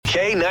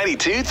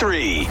K92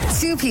 3.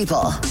 Two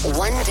people,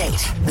 one date,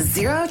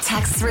 zero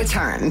texts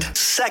returned.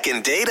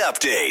 Second date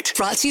update.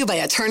 Brought to you by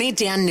attorney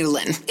Dan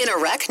Newlin. In a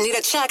wreck, need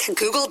a check,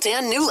 Google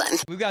Dan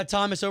Newlin. We've got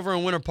Thomas over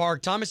in Winter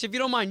Park. Thomas, if you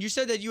don't mind, you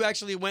said that you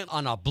actually went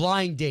on a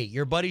blind date.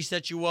 Your buddy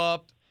set you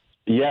up.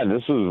 Yeah,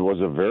 this was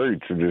a very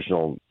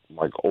traditional,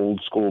 like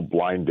old school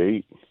blind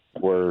date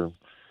where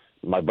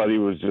my buddy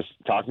was just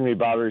talking to me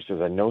about her. He says,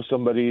 I know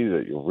somebody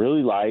that you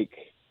really like.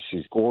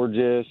 She's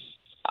gorgeous.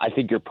 I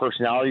think your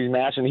personalities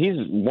match. And he's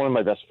one of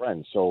my best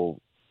friends, so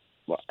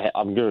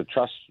I'm going to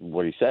trust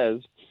what he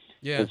says.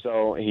 Yeah. And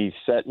so he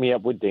set me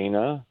up with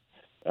Dana.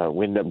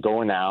 We ended up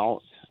going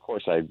out. Of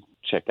course, I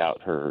checked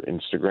out her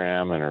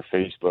Instagram and her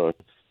Facebook.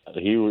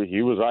 He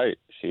was right.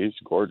 She's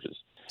gorgeous.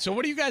 So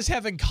what do you guys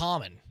have in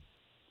common?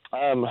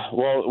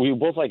 Well, we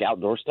both like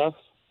outdoor stuff.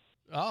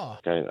 Oh.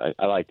 Okay,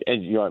 I like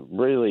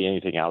really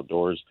anything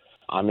outdoors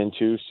I'm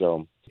into.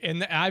 So,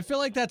 And I feel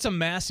like that's a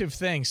massive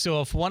thing.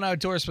 So if one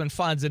outdoorsman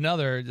finds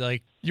another,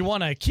 like, you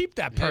want to keep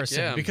that person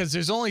yeah. because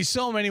there's only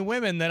so many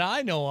women that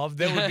I know of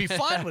that would be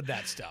fine with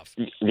that stuff.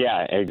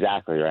 Yeah,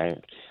 exactly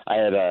right. I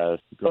had a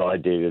girl I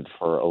dated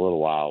for a little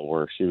while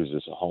where she was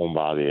just a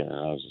homebody, and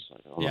I was just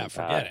like, oh Yeah, my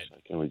forget gosh,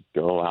 it. can we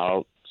go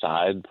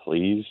outside,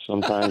 please?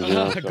 Sometimes,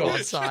 So- Go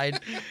outside.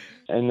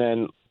 And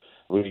then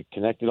we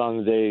connected on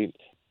the date.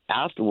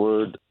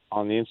 Afterward,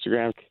 on the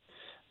Instagram,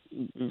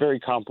 very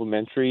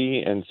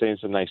complimentary and saying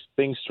some nice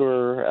things to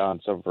her on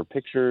some of her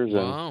pictures.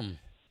 And Wow.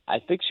 I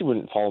think she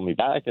wouldn't follow me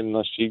back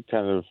unless she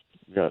kind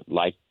of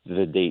liked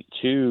the date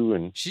too.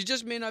 And She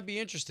just may not be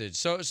interested.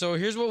 So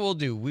here's what we'll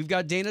do. We've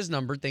got Dana's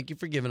number. Thank you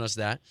for giving us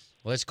that.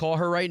 Let's call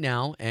her right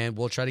now, and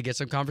we'll try to get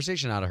some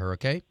conversation out of her,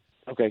 okay?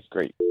 okay,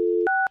 great.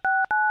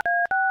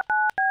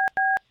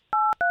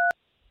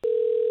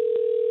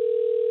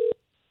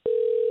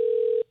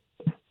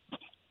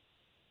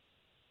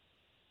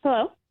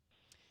 Hello?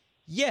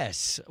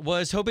 Yes.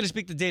 Was hoping to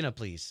speak to Dana,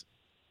 please.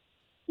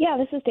 Yeah,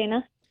 this is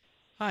Dana.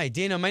 Hi,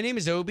 Dana. My name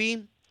is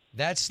Obi.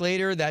 That's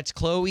Slater. That's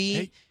Chloe.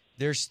 Hey.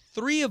 There's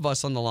three of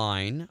us on the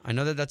line. I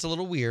know that that's a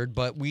little weird,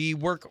 but we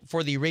work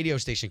for the radio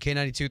station,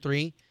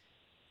 K92.3.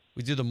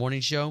 We do the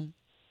morning show.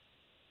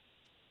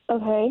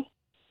 Okay.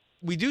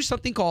 We do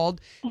something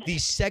called the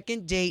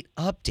second date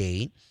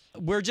update.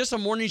 We're just a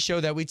morning show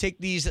that we take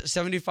these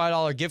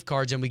 $75 gift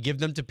cards and we give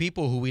them to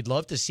people who we'd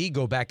love to see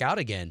go back out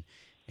again.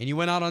 And you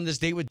went out on this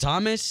date with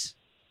Thomas?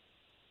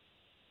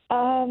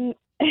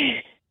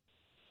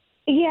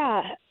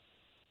 Yeah.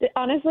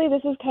 Honestly,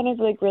 this is kind of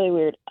like really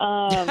weird.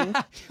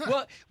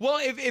 Well,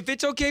 if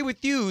it's okay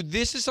with you,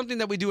 this is something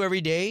that we do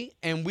every day,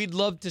 and we'd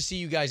love to see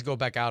you guys go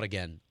back out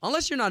again.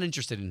 Unless you're not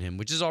interested in him,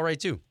 which is all right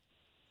too.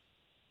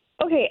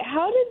 Okay,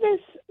 how did this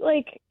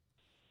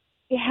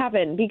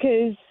happen?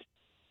 Because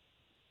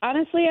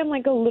honestly, I'm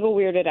like a little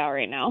weirded out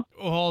right now.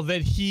 Well,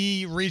 that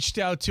he reached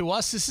out to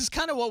us. This is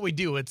kind of what we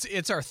do.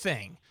 It's our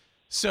thing.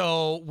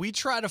 So we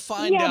try to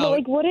find Yeah, out. but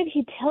like, what did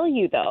he tell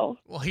you though?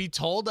 Well, he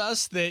told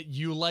us that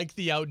you like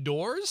the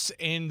outdoors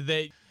and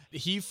that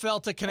he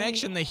felt a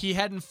connection that he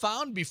hadn't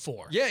found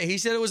before. Yeah, he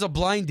said it was a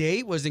blind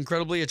date, was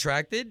incredibly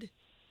attracted.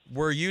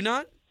 Were you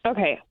not?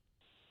 Okay.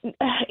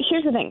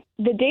 Here's the thing.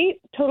 The date,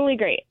 totally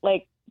great.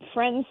 Like,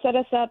 friends set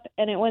us up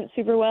and it went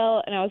super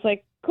well. And I was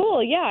like,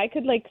 cool. Yeah, I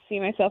could like see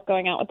myself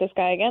going out with this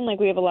guy again.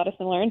 Like, we have a lot of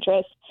similar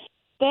interests.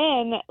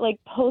 Then, like,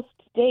 post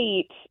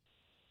date,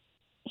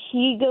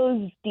 he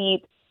goes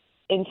deep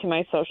into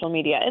my social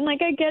media. And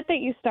like, I get that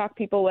you stalk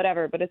people,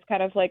 whatever, but it's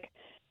kind of like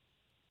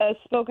a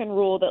spoken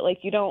rule that like,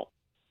 you don't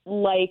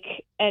like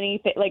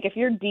anything. Like, if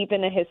you're deep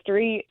into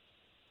history,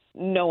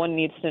 no one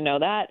needs to know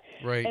that.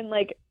 Right. And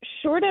like,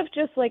 short of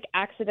just like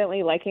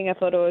accidentally liking a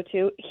photo or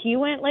two, he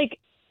went like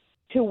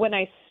to when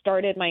I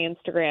started my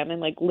Instagram in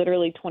like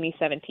literally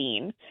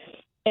 2017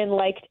 and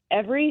liked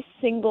every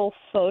single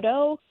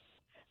photo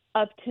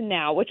up to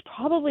now, which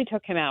probably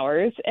took him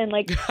hours, and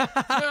like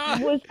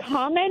was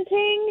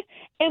commenting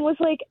and was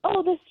like,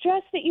 oh, this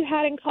dress that you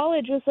had in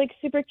college was like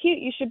super cute.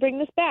 You should bring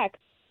this back.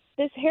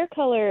 This hair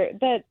color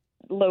that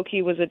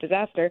low-key was a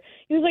disaster.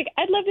 He was like,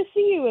 I'd love to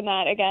see you in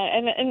that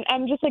again. And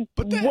I'm just like,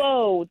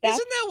 whoa.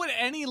 Isn't that what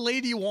any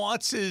lady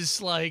wants,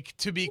 is like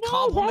to be No,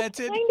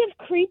 complimented? that's kind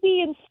of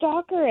creepy and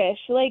stalkerish.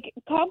 Like,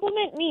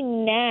 compliment me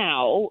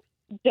now.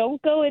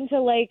 Don't go into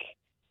like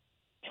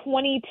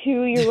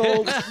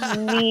 22-year-old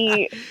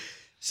me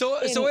So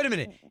wait a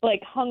minute.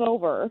 like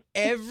hungover.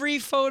 Every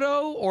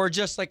photo or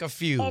just like a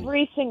few?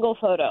 Every single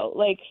photo.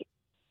 Like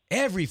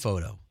Every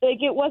photo.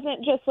 it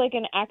wasn't just like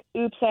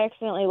oops, I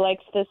accidentally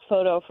liked this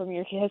photo from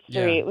your history.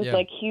 Yeah, It was yeah.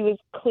 like he was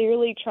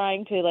clearly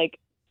trying to like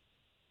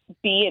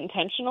be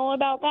intentional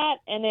about that,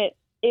 and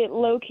it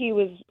low-key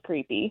was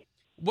creepy.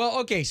 Well,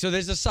 okay, so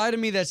there's a side of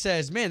me that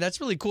says, man,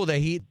 that's really cool that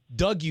he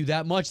dug you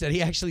that much, that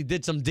he actually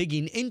did some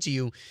digging into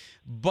you.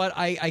 But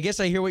I guess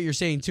I hear what you're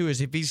saying, too,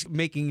 is if he's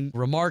making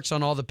remarks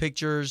on all the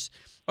pictures.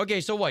 Okay,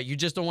 so what? You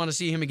just don't want to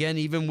see him again,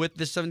 even with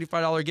this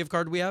 $75 gift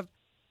card we have?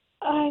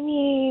 I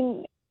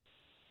mean,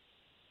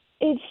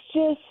 it's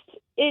just,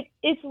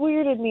 it's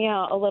weirded me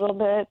out a little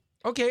bit.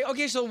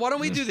 Okay, so why don't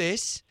we do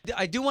this?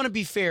 I do want to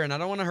be fair, and I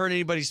don't want to hurt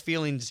anybody's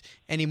feelings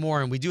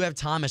anymore, and we do have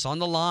Thomas on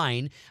the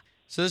line,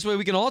 so this way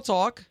we can all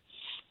talk.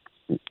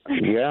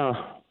 Yeah,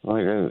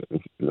 like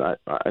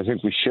I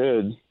think we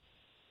should.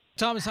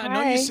 Thomas,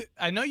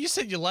 I know you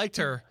said you liked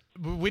her,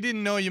 but we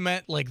didn't know you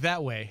meant like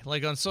that way,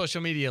 like on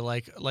social media,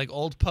 like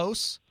old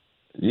posts.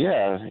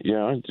 Yeah,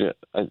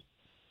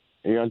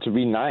 to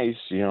be nice,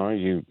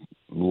 you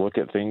look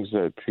at things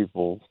that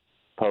people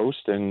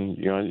post and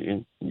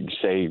you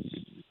say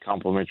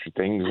complimentary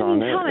things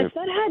on it. Thomas,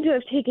 that had to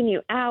have taken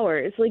you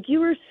hours. Like, you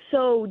were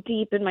so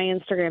deep in my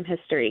Instagram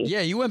history.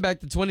 Yeah, you went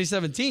back to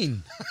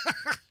 2017.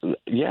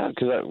 Yeah,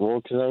 because I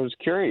was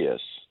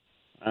curious,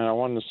 and I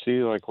wanted to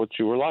see like what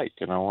you were like,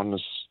 and I wanted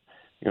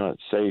to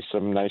say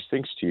some nice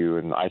things to you,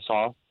 and I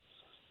saw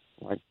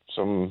like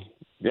some.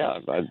 Yeah,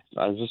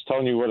 I was just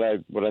telling you what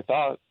I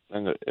thought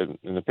in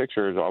the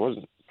pictures. I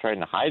wasn't trying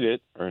to hide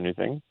it or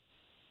anything.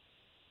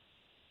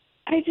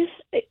 Like,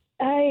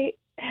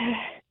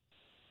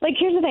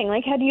 here's the thing.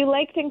 Like, had you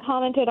liked and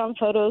commented on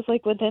photos,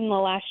 like, within the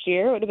last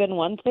year, it would have been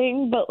one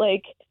thing. But,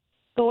 like,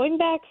 going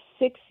back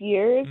 6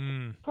 years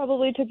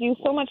probably took you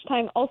so much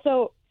time.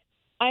 Also,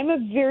 I'm a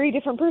very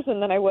different person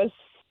than I was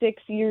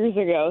 6 years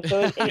ago.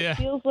 So it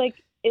feels like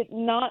it's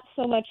not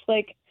so much,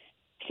 like,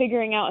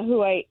 figuring out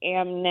who I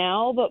am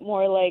now, but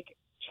more, like,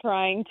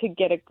 trying to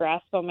get a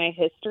grasp on my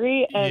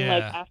history. And,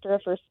 like, after a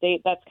first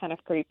date, that's kind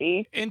of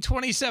creepy. And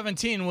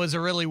 2017 was a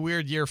really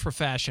weird year for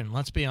fashion,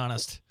 let's be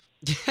honest.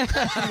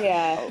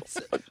 Yeah.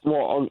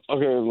 Well,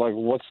 okay, like,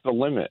 what's the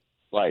limit?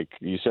 Like,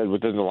 you said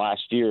within the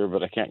last year,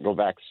 but I can't go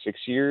back 6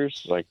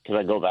 years? Like, can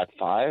I go back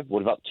 5?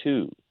 What about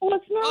 2? Well,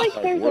 it's not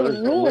like there's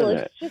a rule.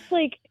 It's just,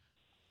 like,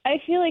 I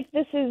feel like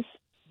this is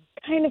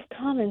kind of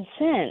common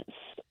sense.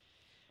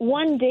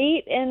 One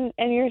date and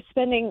you're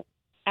spending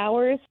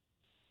hours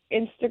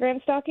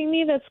Instagram stalking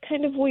me? That's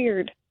kind of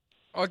weird.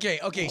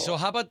 Okay, so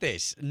how about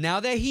this? Now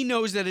that he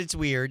knows that it's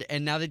weird,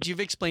 and now that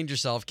you've explained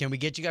yourself, can we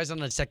get you guys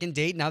on a second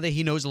date now that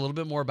he knows a little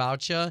bit more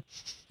about you?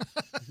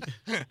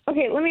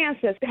 Okay, let me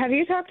ask this. Have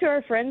you talked to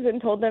our friends and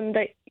told them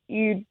that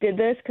you did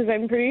this? Because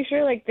I'm pretty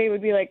sure like they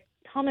would be like,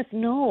 Thomas,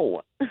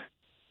 no.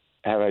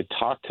 Have I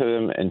talked to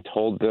them and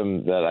told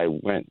them that I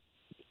went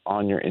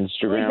on your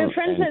Instagram like the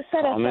friends and that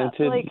set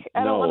commented? us up, like,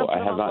 I don't want to put I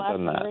have on not blast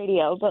done on that. the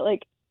radio, but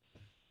like,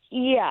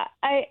 yeah,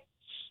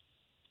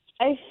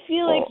 I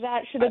feel like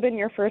that should have been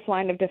your first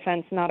line of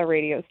defense, not a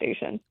radio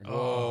station.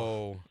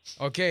 Oh.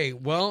 Okay,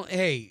 well,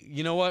 hey,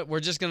 you know what?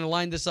 We're just going to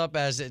line this up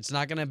as it's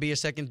not going to be a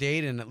second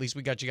date, and at least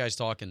we got you guys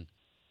talking.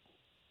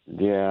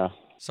 Yeah.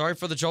 Sorry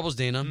for the troubles,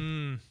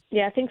 Dana.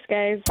 Yeah, thanks,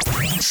 guys.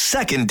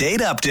 Second date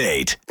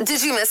update.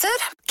 Did you miss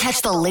it?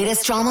 Catch the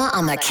latest drama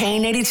on the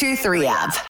K82 3 app.